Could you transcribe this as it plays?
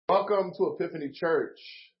Welcome to Epiphany Church.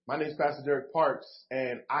 My name is Pastor Derek Parks,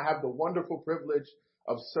 and I have the wonderful privilege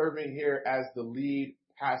of serving here as the lead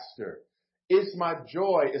pastor. It's my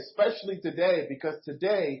joy, especially today, because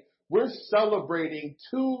today we're celebrating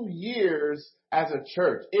 2 years as a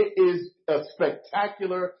church. It is a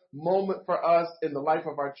spectacular moment for us in the life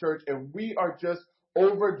of our church, and we are just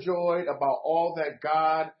overjoyed about all that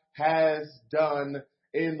God has done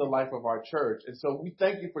in the life of our church. And so we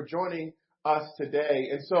thank you for joining us today.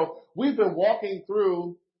 And so we've been walking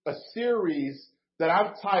through a series that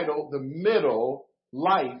I've titled The Middle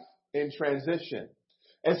Life in Transition.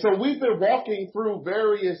 And so we've been walking through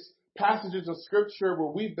various passages of scripture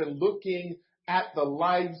where we've been looking at the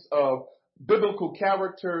lives of biblical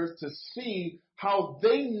characters to see how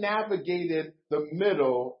they navigated the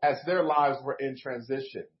middle as their lives were in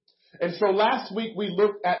transition. And so last week we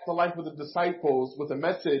looked at the life of the disciples with a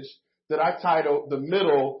message that I titled The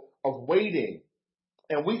Middle of Waiting.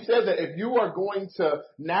 And we said that if you are going to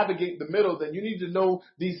navigate the middle, then you need to know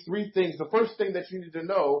these three things. The first thing that you need to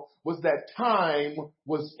know was that time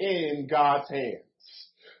was in God's hands.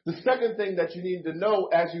 The second thing that you need to know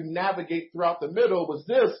as you navigate throughout the middle was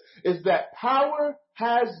this, is that power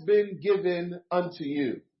has been given unto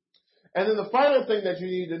you. And then the final thing that you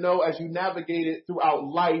need to know as you navigate it throughout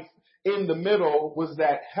life in the middle was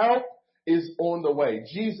that help is on the way.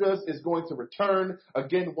 Jesus is going to return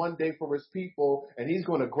again one day for his people, and he's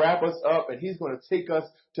going to grab us up and he's going to take us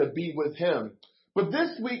to be with him. But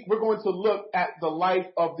this week we're going to look at the life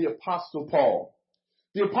of the Apostle Paul.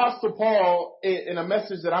 The Apostle Paul in a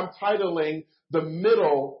message that I'm titling The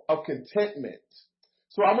Middle of Contentment.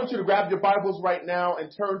 So I want you to grab your Bibles right now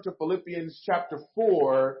and turn to Philippians chapter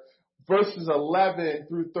 4, verses 11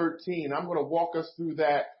 through 13. I'm going to walk us through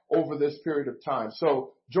that over this period of time.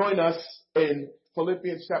 So join us in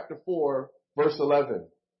Philippians chapter 4, verse 11.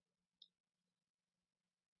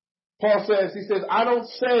 Paul says, I don't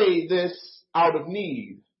say this out of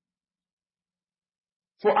need,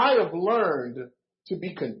 for I have learned to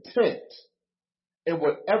be content in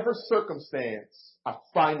whatever circumstance I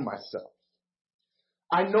find myself.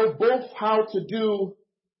 I know both how to do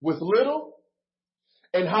with little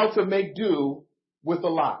and how to make do with a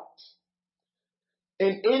lot.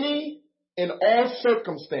 In any and all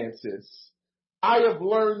circumstances, I have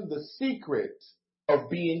learned the secret of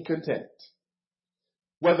being content.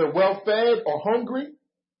 Whether well-fed or hungry,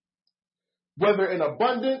 whether in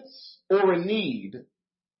abundance or in need.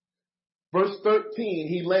 Verse 13,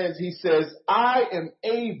 he says, I am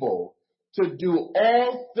able to do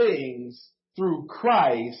all things through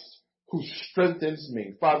Christ who strengthens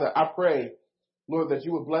me. Father, I pray, Lord, that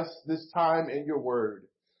you would bless this time in your word.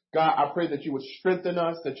 God, I pray that you would strengthen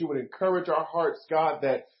us, that you would encourage our hearts, God,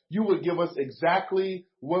 that you would give us exactly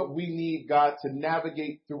what we need, God, to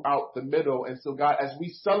navigate throughout the middle. And so, God, as we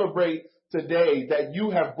celebrate today that you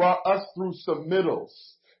have brought us through some middles,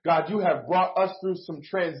 God, you have brought us through some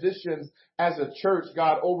transitions as a church,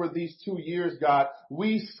 God, over these 2 years, God.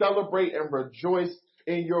 We celebrate and rejoice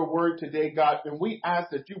in your word today, God, and we ask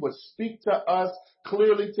that you would speak to us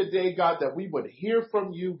clearly today, God, that we would hear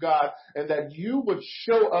from you, God, and that you would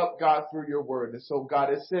show up, God, through your word. And so, God,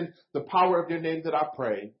 it's in the power of your name that I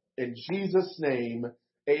pray. In Jesus' name,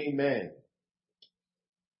 amen.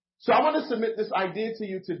 So I want to submit this idea to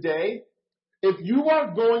you today. If you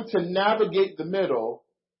are going to navigate the middle,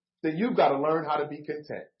 then you've got to learn how to be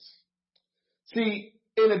content. See,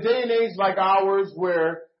 in a day and age like ours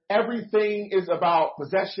where everything is about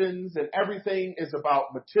possessions and everything is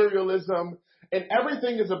about materialism and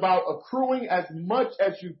everything is about accruing as much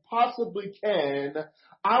as you possibly can,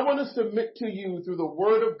 I want to submit to you through the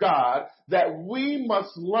word of God that we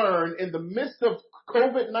must learn in the midst of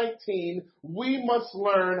COVID-19, we must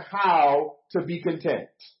learn how to be content.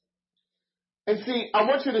 And see, I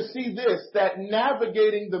want you to see this, that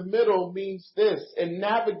navigating the middle means this, and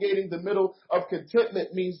navigating the middle of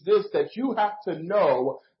contentment means this, that you have to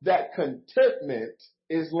know that contentment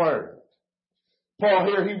is learned. Paul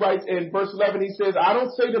here, he writes in verse 11, he says, I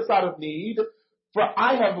don't say this out of need, for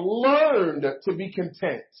I have learned to be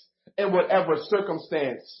content in whatever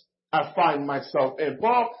circumstance I find myself in.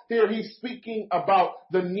 Paul here, he's speaking about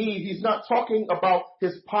the need. He's not talking about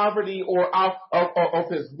his poverty or of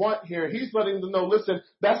his want here. He's letting them know, listen,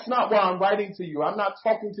 that's not why I'm writing to you. I'm not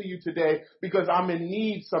talking to you today because I'm in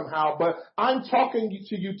need somehow, but I'm talking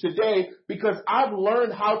to you today because I've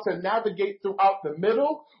learned how to navigate throughout the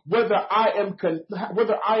middle, whether I am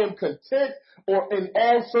content or in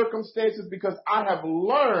all circumstances, because I have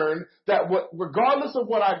learned that regardless of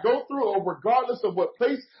what I go through or regardless of what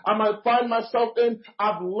place I'm might find myself in,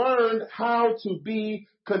 I've learned how to be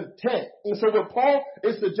content. And so what Paul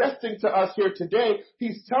is suggesting to us here today,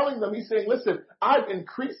 he's telling them, he's saying, listen, I've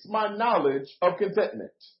increased my knowledge of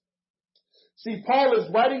contentment. See, Paul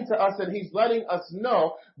is writing to us and he's letting us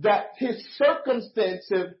know that his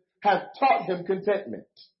circumstances have taught him contentment.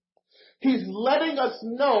 He's letting us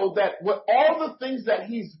know that what all the things that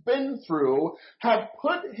he's been through have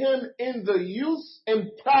put him in the use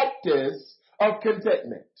and practice of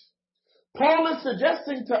contentment. Paul is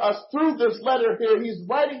suggesting to us through this letter here, he's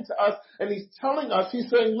writing to us and he's telling us, he's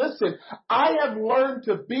saying, listen, I have learned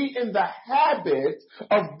to be in the habit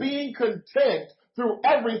of being content through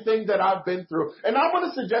everything that I've been through. And I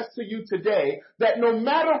want to suggest to you today that no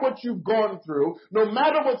matter what you've gone through, no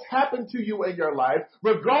matter what's happened to you in your life,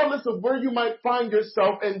 regardless of where you might find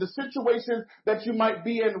yourself and the situations that you might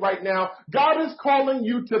be in right now, God is calling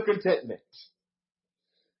you to contentment.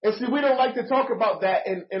 And see, we don't like to talk about that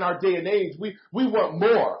in our day and age. We want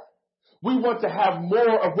more. We want to have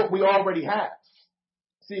more of what we already have.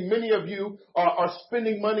 See, many of you are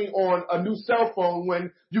spending money on a new cell phone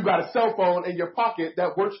when you got a cell phone in your pocket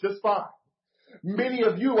that works just fine. Many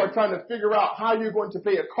of you are trying to figure out how you're going to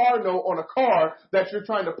pay a car note on a car that you're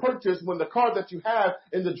trying to purchase when the car that you have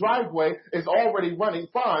in the driveway is already running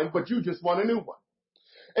fine, but you just want a new one.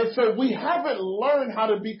 And so we haven't learned how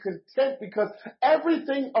to be content because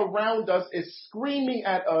everything around us is screaming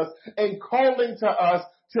at us and calling to us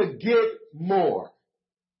to get more.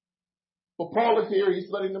 But Paul is here, he's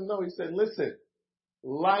letting them know, he said, listen,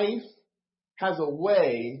 life has a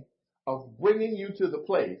way of bringing you to the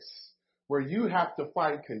place where you have to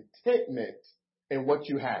find contentment in what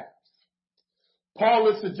you have. Paul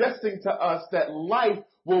is suggesting to us that life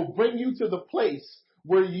will bring you to the place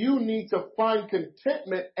where you need to find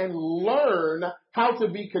contentment and learn how to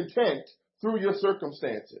be content through your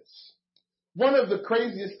circumstances. One of the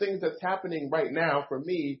craziest things that's happening right now for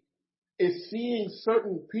me is seeing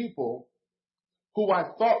certain people who I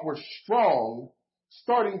thought were strong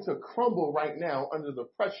starting to crumble right now under the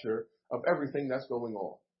pressure of everything that's going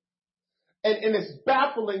on. And it's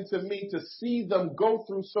baffling to me to see them go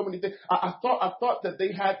through so many things. I thought that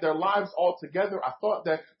they had their lives all together. I thought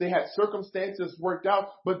that they had circumstances worked out.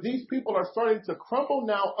 But these people are starting to crumble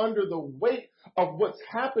now under the weight of what's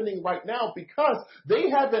happening right now because they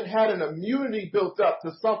haven't had an immunity built up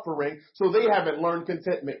to suffering, so they haven't learned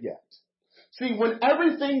contentment yet. See, when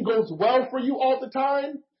everything goes well for you all the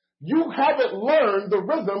time, you haven't learned the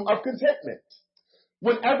rhythm of contentment.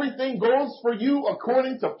 When everything goes for you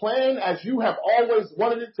according to plan, as you have always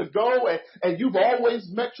wanted it to go, and you've always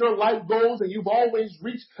met your life goals, and you've always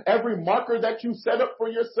reached every marker that you set up for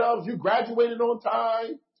yourselves, you graduated on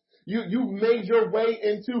time, you made your way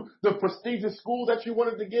into the prestigious school that you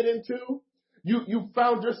wanted to get into, you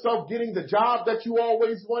found yourself getting the job that you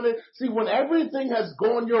always wanted. See, when everything has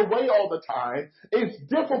gone your way all the time, it's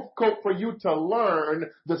difficult for you to learn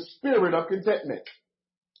the spirit of contentment.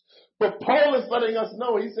 But Paul is letting us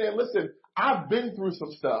know, he's saying, listen, I've been through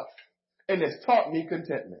some stuff and it's taught me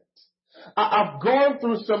contentment. I've gone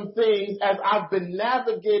through some things as I've been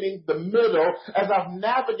navigating the middle, as I've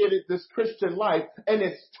navigated this Christian life, and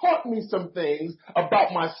it's taught me some things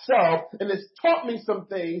about myself, and it's taught me some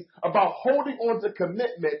things about holding on to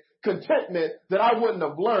contentment that I wouldn't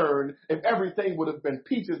have learned if everything would have been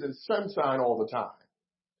peaches and sunshine all the time.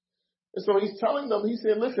 And so he's telling them, he's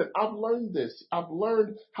saying, listen, I've learned this. I've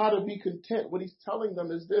learned how to be content. What he's telling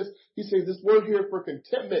them is this. He says this word here for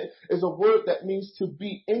contentment is a word that means to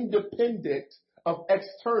be independent of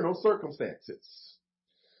external circumstances.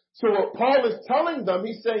 So what Paul is telling them,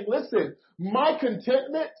 he's saying, listen, my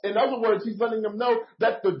contentment, in other words, he's letting them know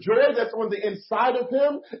that the joy that's on the inside of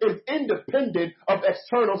him is independent of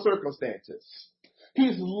external circumstances.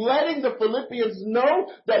 He's letting the Philippians know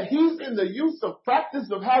that he's in the use of practice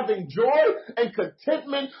of having joy and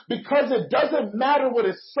contentment because it doesn't matter what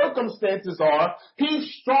his circumstances are. He's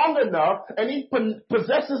strong enough and he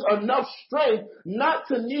possesses enough strength not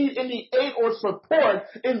to need any aid or support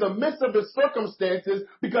in the midst of his circumstances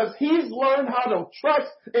because he's learned how to trust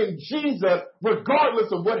in Jesus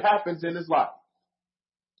regardless of what happens in his life.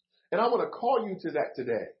 And I want to call you to that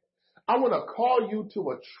today. I want to call you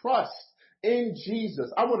to a trust in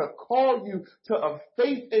Jesus. I want to call you to a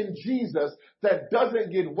faith in Jesus that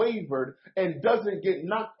doesn't get wavered and doesn't get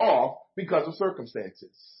knocked off because of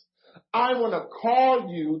circumstances. I want to call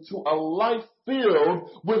you to a life filled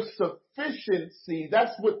with sufficiency.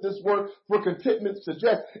 That's what this word for contentment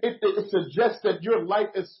suggests. It suggests that your life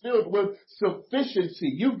is filled with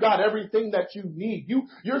sufficiency. You've got everything that you need.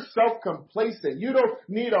 You're self-complacent. You don't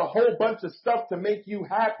need a whole bunch of stuff to make you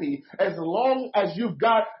happy. As long as you've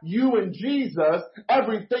got you and Jesus,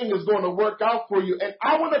 everything is going to work out for you. And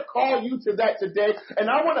I want to call you to that today. And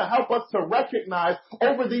I want to help us to recognize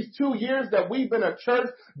over these 2 years that we've been a church,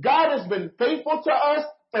 God has been faithful to us,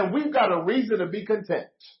 and we've got a reason to be content.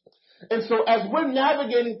 And so as we're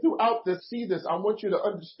navigating throughout this, I want you to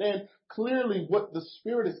understand clearly what the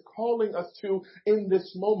Spirit is calling us to in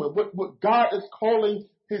this moment, what God is calling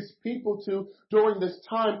His people to during this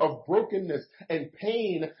time of brokenness and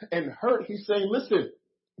pain and hurt. He's saying, listen,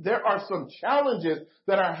 there are some challenges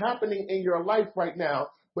that are happening in your life right now,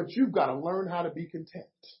 but you've got to learn how to be content.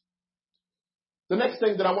 The next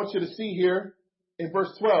thing that I want you to see here in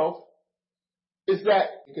verse 12 is that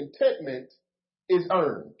contentment is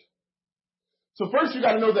earned. So first you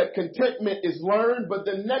got to know that contentment is learned, but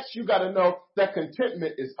then next you got to know that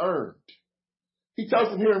contentment is earned. He tells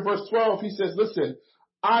them here in verse 12, he says, listen,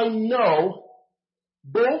 I know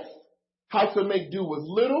both how to make do with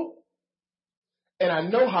little, and I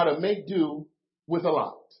know how to make do with a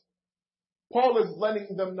lot. Paul is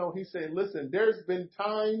letting them know, he's saying, listen, there's been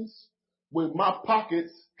times when my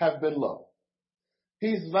pockets have been low.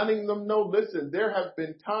 He's letting them know, listen, there have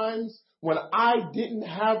been times when I didn't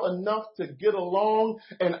have enough to get along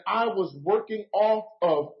and I was working off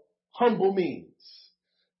of humble means.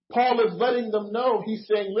 Paul is letting them know, he's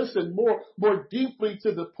saying, listen, more deeply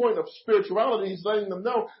to the point of spirituality, he's letting them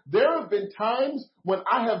know there have been times when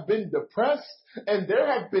I have been depressed and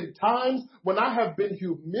there have been times when I have been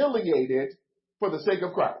humiliated for the sake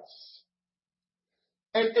of Christ.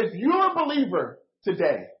 And if you're a believer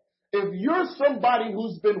today, if you're somebody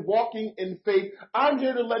who's been walking in faith, I'm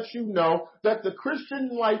here to let you know that the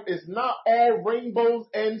Christian life is not all rainbows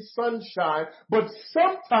and sunshine, but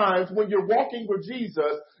sometimes when you're walking with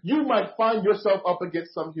Jesus, you might find yourself up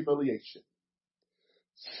against some humiliation.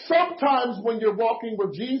 Sometimes when you're walking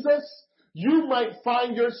with Jesus, you might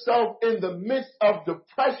find yourself in the midst of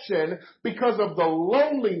depression because of the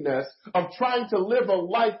loneliness of trying to live a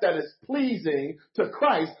life that is pleasing to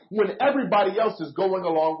Christ when everybody else is going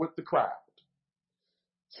along with the crowd.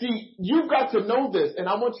 See, you've got to know this, and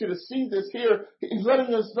I want you to see this here. He's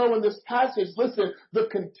letting us know in this passage, listen, the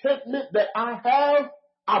contentment that I have,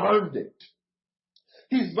 I've earned it.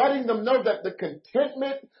 He's letting them know that the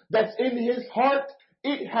contentment that's in his heart,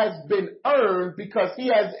 it has been earned because he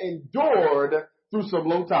has endured through some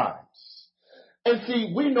low times. And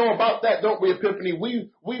see, we know about that, don't we, Epiphany?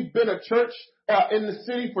 We've been a church in the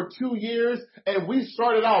city for 2 years, and we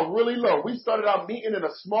started out really low. We started out meeting in a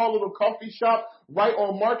small little coffee shop right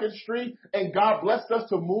on Market Street, and God blessed us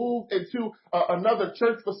to move into another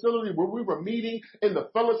church facility where we were meeting in the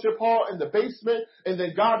fellowship hall in the basement, and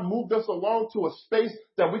then God moved us along to a space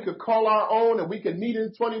that we could call our own and we could meet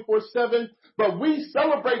in 24/7. But we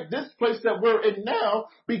celebrate this place that we're in now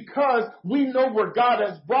because we know where God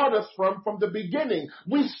has brought us from the beginning.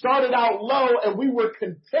 We started out low and we were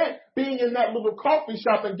content being in that little coffee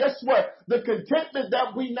shop. And guess what? The contentment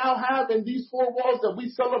that we now have in these four walls that we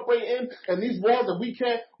celebrate in, and these walls that we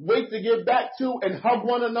can't wait to get back to and hug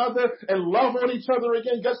one another and love on each other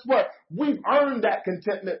again. Guess what? We've earned that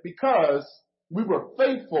contentment because we were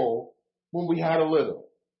faithful when we had a little.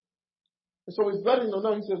 And so he's letting them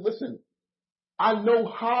know, he says, listen, I know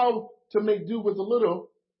how to make do with a little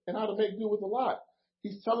and how to make do with a lot.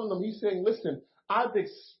 He's telling them, he's saying, listen, I've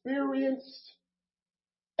experienced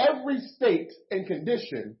every state and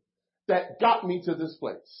condition that got me to this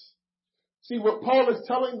place. See, what Paul is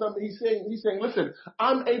telling them, he's saying, listen,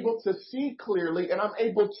 I'm able to see clearly and I'm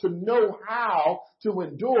able to know how to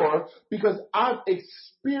endure because I've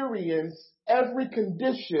experienced every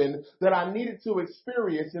condition that I needed to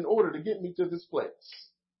experience in order to get me to this place.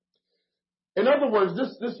 In other words,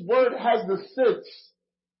 this word has the sense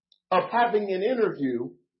of having an interview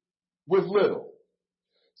with little.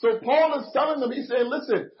 So Paul is telling them, he's saying,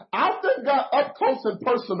 listen, I've got up close and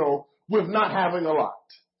personal with not having a lot.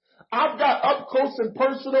 I've got up close and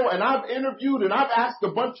personal and I've interviewed and I've asked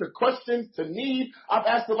a bunch of questions to need. I've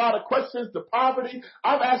asked a lot of questions to poverty.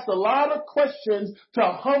 I've asked a lot of questions to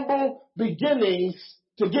humble beginnings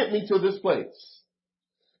to get me to this place.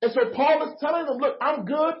 And so Paul is telling them, look, I'm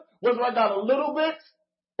good whether I got a little bit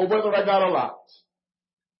or whether I got a lot.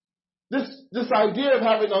 This idea of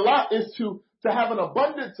having a lot is to have an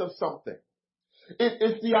abundance of something.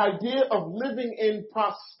 It's the idea of living in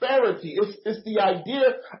prosperity. It's the idea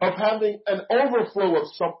of having an overflow of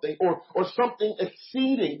something or something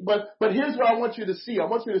exceeding. But here's what I want you to see. I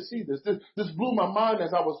want you to see this. This blew my mind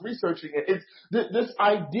as I was researching it. This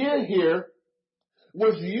idea here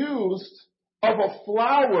was used of a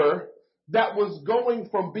flower that was going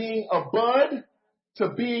from being a bud to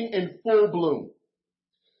being in full bloom.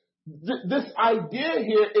 This idea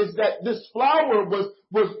here is that this flower was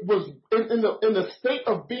in the state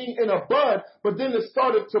of being in a bud, but then it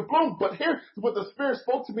started to bloom. But here's what the Spirit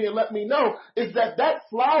spoke to me and let me know is that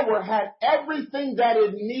flower had everything that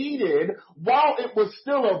it needed while it was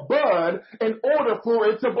still a bud in order for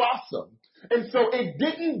it to blossom. And so it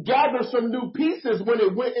didn't gather some new pieces when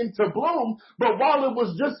it went into bloom, but while it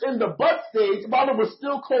was just in the bud stage, while it was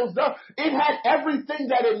still closed up, it had everything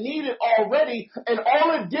that it needed already, and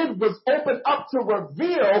all it did was open up to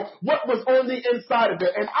reveal what was on the inside of it.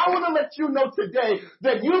 And I want to let you know today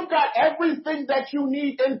that you've got everything that you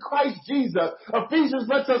need in Christ Jesus. Ephesians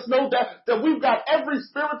lets us know that we've got every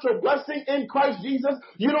spiritual blessing in Christ Jesus.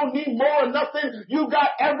 You don't need more or nothing. You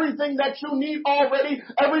got everything that you need already.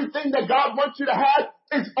 Everything that God wants you to have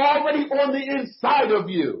is already on the inside of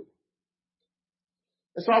you.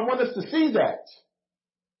 And so I want us to see that.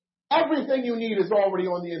 Everything you need is already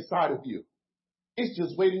on the inside of you. It's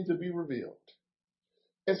just waiting to be revealed.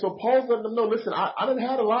 And so Paul's letting them know, listen, I done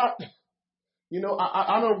had a lot. You know,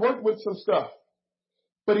 I done worked with some stuff.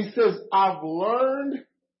 But he says, I've learned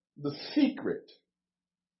the secret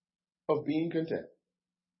of being content.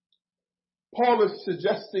 Paul is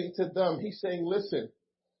suggesting to them, he's saying, listen,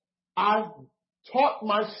 I've taught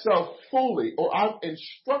myself fully, or I've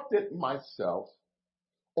instructed myself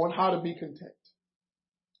on how to be content.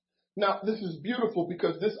 Now, this is beautiful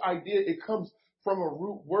because this idea, it comes from a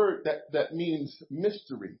root word that means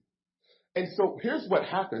mystery. And so here's what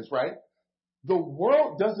happens, right? The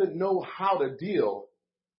world doesn't know how to deal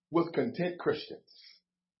with content Christians.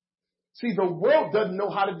 See, the world doesn't know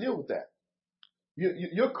how to deal with that.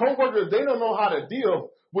 Your coworkers, they don't know how to deal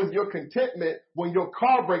with your contentment when your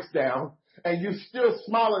car breaks down and you're still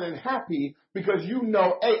smiling and happy because you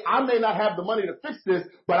know, hey, I may not have the money to fix this,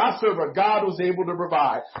 but I serve a God who's able to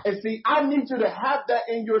provide. And see, I need you to have that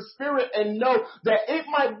in your spirit and know that it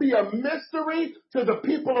might be a mystery to the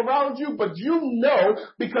people around you, but you know,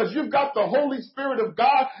 because you've got the Holy Spirit of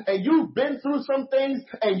God and you've been through some things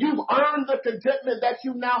and you've earned the contentment that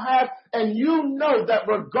you now have, and you know that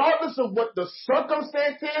regardless of what the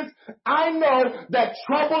circumstance is, I know that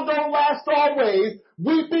trouble don't last always.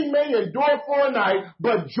 Weeping may endure for a night,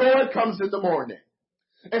 but joy comes in the morning.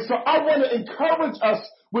 And so I want to encourage us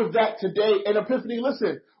with that today. And Epiphany,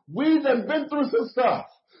 listen, we've been through some stuff.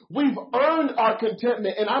 We've earned our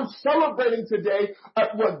contentment, and I'm celebrating today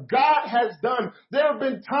what God has done. There have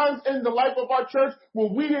been times in the life of our church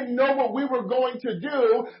when we didn't know what we were going to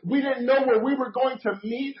do. We didn't know where we were going to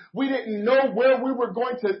meet. We didn't know where we were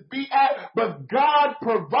going to be at, but God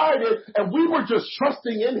provided, and we were just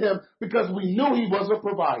trusting in Him because we knew He was a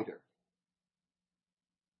provider.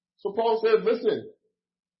 So Paul said, listen,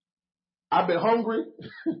 I've been hungry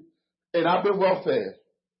and I've been well fed.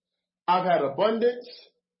 I've had abundance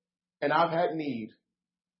and I've had need.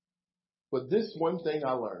 But this one thing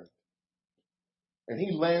I learned. And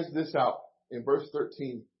he lands this out in verse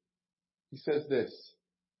 13. He says this,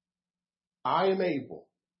 I am able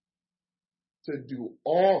to do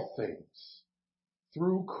all things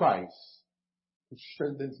through Christ who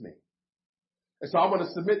strengthens me. And so I want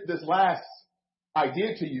to submit this last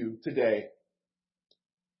idea to you today,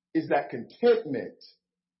 is that contentment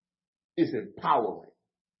is empowering.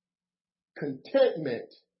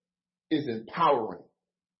 Contentment is empowering.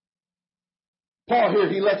 Paul here,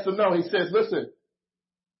 he lets them know, he says, listen,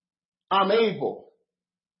 I'm able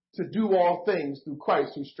to do all things through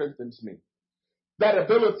Christ who strengthens me. That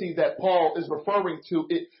ability that Paul is referring to,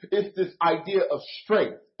 it's this idea of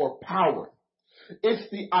strength or power.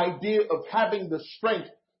 It's the idea of having the strength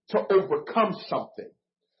to overcome something.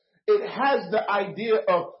 It has the idea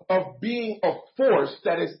of being a force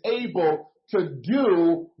that is able to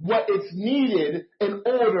do what is needed in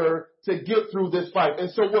order to get through this life.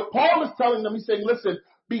 And so what Paul is telling them, he's saying, listen,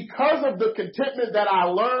 because of the contentment that I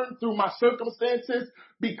learned through my circumstances,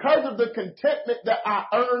 because of the contentment that I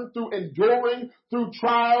earned through enduring through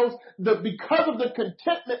trials, because of the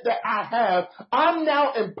contentment that I have, I'm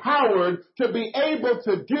now empowered to be able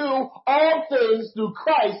to do all things through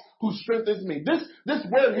Christ who strengthens me. This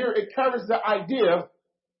word here, it carries the idea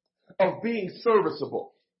of being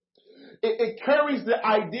serviceable. It carries the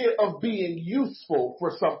idea of being useful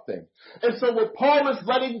for something. And so what Paul is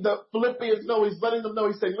letting the Philippians know, he's letting them know,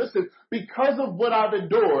 he's saying, listen, because of what I've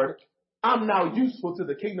endured, I'm now useful to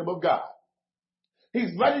the kingdom of God.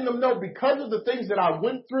 He's letting them know because of the things that I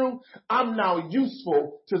went through, I'm now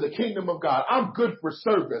useful to the kingdom of God. I'm good for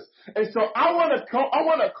service. And so I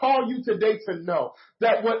want to call you today to know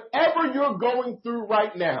that whatever you're going through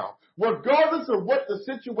right now, regardless of what the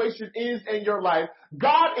situation is in your life,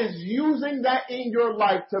 God is using that in your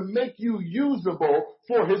life to make you usable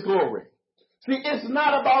for his glory. See, it's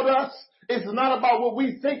not about us. It's not about what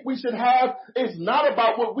we think we should have. It's not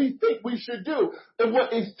about what we think we should do. And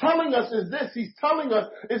what he's telling us is this. He's telling us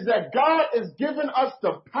is that God has given us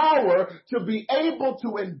the power to be able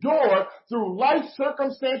to endure through life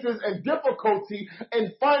circumstances and difficulty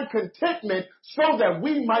and find contentment so that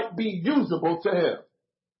we might be usable to him.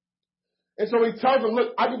 And so he tells them,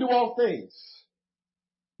 look, I can do all things.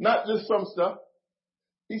 Not just some stuff.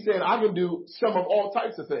 He's saying I can do some of all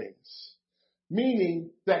types of things.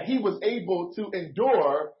 Meaning that he was able to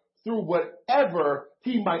endure through whatever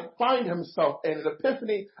he might find himself in. An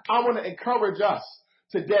epiphany, I want to encourage us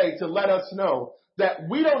today to let us know that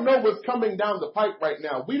we don't know what's coming down the pipe right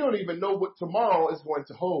now. We don't even know what tomorrow is going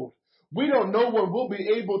to hold. We don't know when we'll be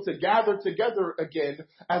able to gather together again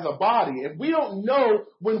as a body. And we don't know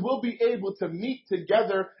when we'll be able to meet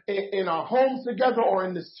together in our homes together or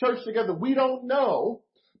in this church together. We don't know.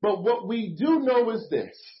 But what we do know is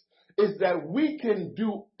this, is that we can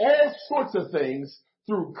do all sorts of things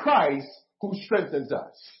through Christ who strengthens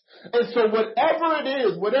us. And so whatever it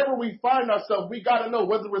is, whatever we find ourselves, we got to know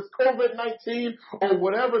whether it's COVID-19 or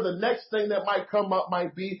whatever the next thing that might come up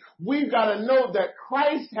might be, we've got to know that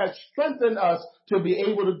Christ has strengthened us to be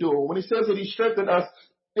able to do it. When he says that he strengthened us,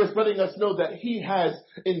 it's letting us know that he has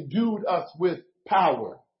endued us with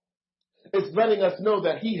power. It's letting us know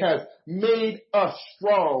that he has made us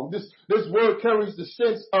strong. This word carries the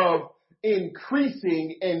sense of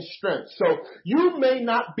increasing in strength. So you may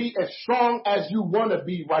not be as strong as you want to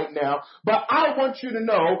be right now, but I want you to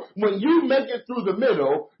know when you make it through the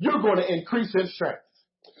middle, you're going to increase in strength.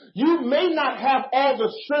 You may not have all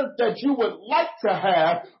the strength that you would like to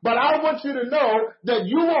have, but I want you to know that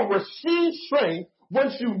you will receive strength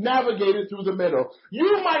once you navigate it through the middle.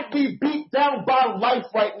 You might be beat down by life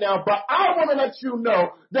right now, but I want to let you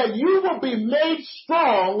know that you will be made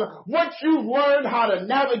strong once you've learned how to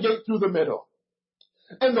navigate through the middle.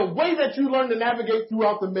 And the way that you learn to navigate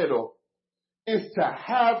throughout the middle is to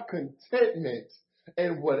have contentment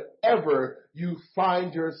in whatever you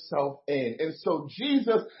find yourself in. And so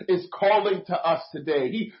Jesus is calling to us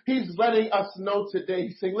today. He's letting us know today.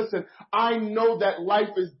 He's saying, listen, I know that life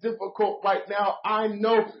is difficult right now. I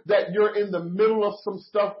know that you're in the middle of some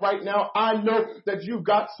stuff right now. I know that you've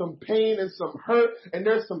got some pain and some hurt and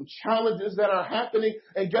there's some challenges that are happening.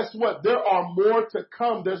 And guess what? There are more to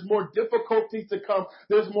come. There's more difficulty to come.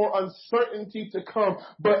 There's more uncertainty to come.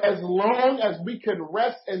 But as long as we can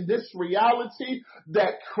rest in this reality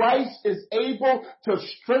that Christ is able to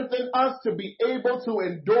strengthen us to be able to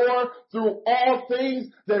endure through all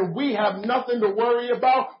things, then we have nothing to worry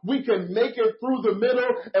about. We can make it through the middle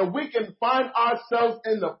and we can find ourselves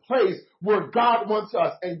in the place where God wants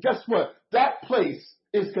us. And guess what? That place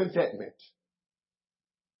is contentment.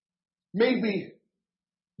 Maybe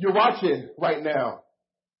you're watching right now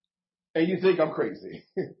and you think I'm crazy.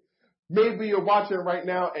 Maybe you're watching right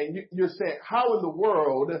now and you're saying, how in the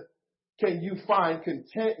world can you find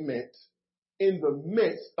contentment in the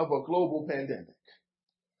midst of a global pandemic?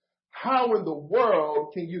 How in the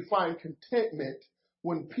world can you find contentment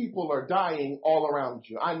when people are dying all around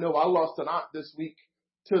you? I know I lost an aunt this week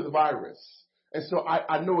to the virus. And so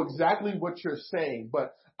I know exactly what you're saying,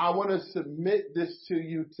 but I want to submit this to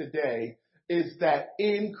you today is that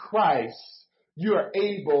in Christ, you're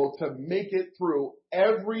able to make it through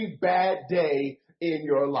every bad day in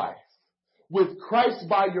your life. With Christ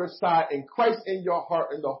by your side and Christ in your heart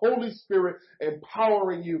and the Holy Spirit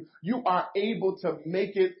empowering you, you are able to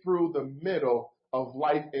make it through the middle of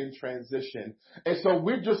life in transition. And so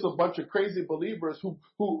we're just a bunch of crazy believers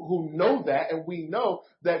who know that, and we know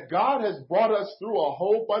that God has brought us through a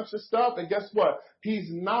whole bunch of stuff. And guess what? He's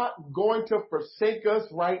not going to forsake us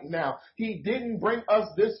right now. He didn't bring us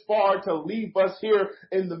this far to leave us here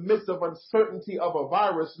in the midst of uncertainty of a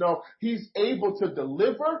virus. No, he's able to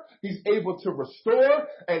deliver. He's able to restore,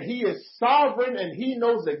 and he is sovereign, and he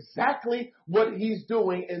knows exactly what he's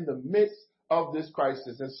doing in the midst of this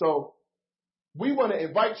crisis. And so we want to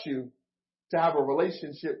invite you to have a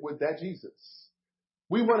relationship with that Jesus.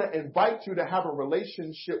 We want to invite you to have a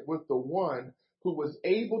relationship with the one who was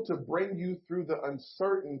able to bring you through the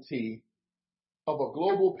uncertainty of a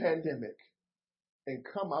global pandemic and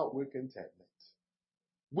come out with contentment.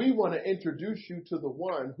 We want to introduce you to the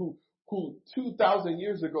one who 2,000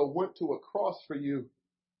 years ago went to a cross for you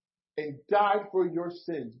and died for your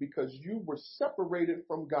sins because you were separated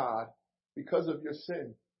from God because of your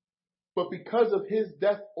sin. But because of his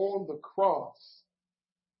death on the cross,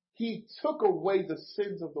 he took away the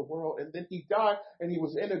sins of the world, and then he died and he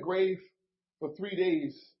was in a grave for 3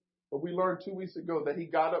 days. But we learned 2 weeks ago that he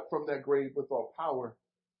got up from that grave with all power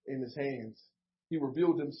in his hands. He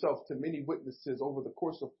revealed himself to many witnesses over the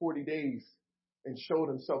course of 40 days and showed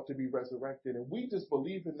himself to be resurrected. And we just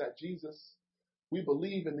believe in that Jesus. We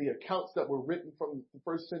believe in the accounts that were written from the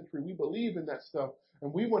first century. We believe in that stuff.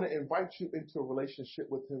 And we want to invite you into a relationship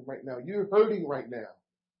with him right now. You're hurting right now.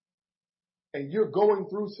 And you're going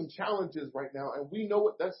through some challenges right now. And we know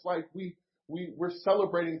what that's like. We're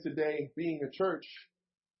celebrating today being a church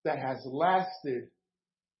that has lasted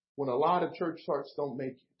when a lot of church starts don't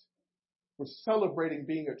make it. We're celebrating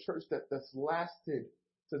being a church that's lasted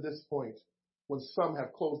to this point when some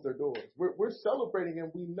have closed their doors. We're celebrating,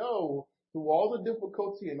 and we know through all the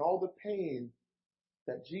difficulty and all the pain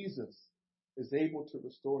that Jesus is able to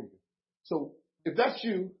restore you. So if that's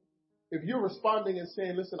you, if you're responding and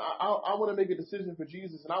saying, listen, I want to make a decision for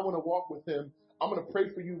Jesus and I want to walk with him, I'm going to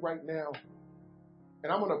pray for you right now.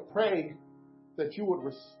 And I'm going to pray that you would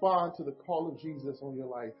respond to the call of Jesus on your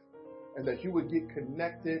life and that you would get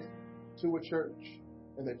connected to a church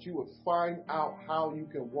and that you would find out how you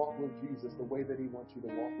can walk with Jesus the way that he wants you to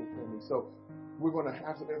walk with him. And so we're going to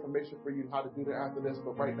have some information for you how to do that after this,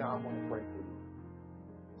 but right now I want to pray for you.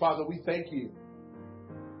 Father, we thank you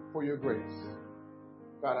for your grace.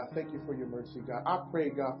 God, I thank you for your mercy, God. I pray,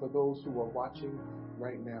 God, for those who are watching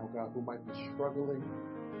right now, God, who might be struggling.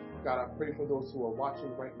 God, I pray for those who are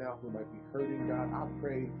watching right now who might be hurting, God. I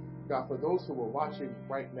pray, God, for those who are watching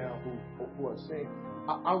right now who are saying,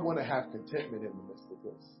 I want to have contentment in the midst of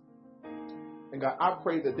this. And God, I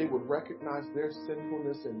pray that they would recognize their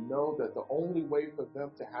sinfulness and know that the only way for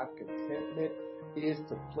them to have contentment is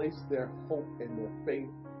to place their hope and their faith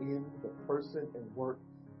in the person and work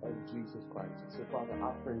of Jesus Christ. And so, Father,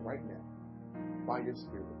 I pray right now, by your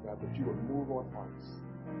Spirit, God, that you would move on hearts.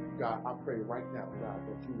 God, I pray right now, God,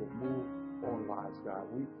 that you would move on lives, God.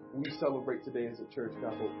 We celebrate today as a church,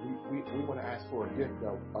 God, but we want to ask for a gift,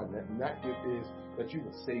 God, and that gift is that you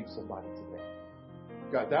would save somebody today.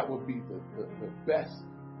 God, that would be the best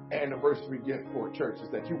anniversary gift for a church, is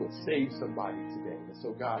that you would save somebody today. And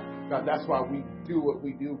so, God, that's why we do what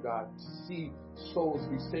we do, God, to see souls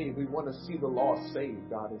be saved. We want to see the lost saved,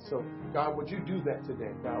 God. And so, God, would you do that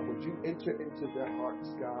today, God? Would you enter into their hearts,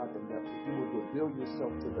 God, and that you would reveal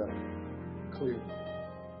yourself to them clearly.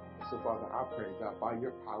 And so, Father, I pray, God, by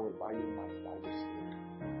your power, by your might, by your Spirit,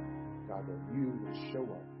 God, that you would show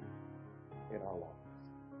up in our lives.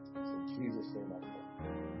 In Jesus' name I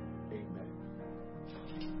pray. Amen.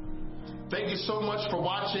 Thank you so much for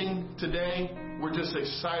watching today. We're just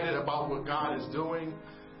excited about what God is doing.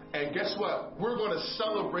 And guess what? We're going to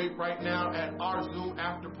celebrate right now at our Zoom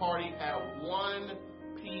after party at 1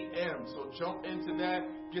 p.m. So jump into that.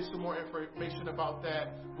 Get some more information about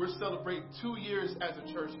that. We're celebrating 2 years as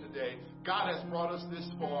a church today. God has brought us this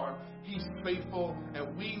far. He's faithful,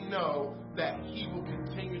 and we know that He will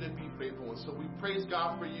continue to be faithful. And so we praise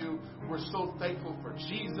God for you. We're so thankful for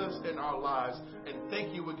Jesus in our lives. And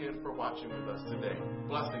thank you again for watching with us today.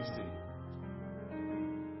 Blessings to you.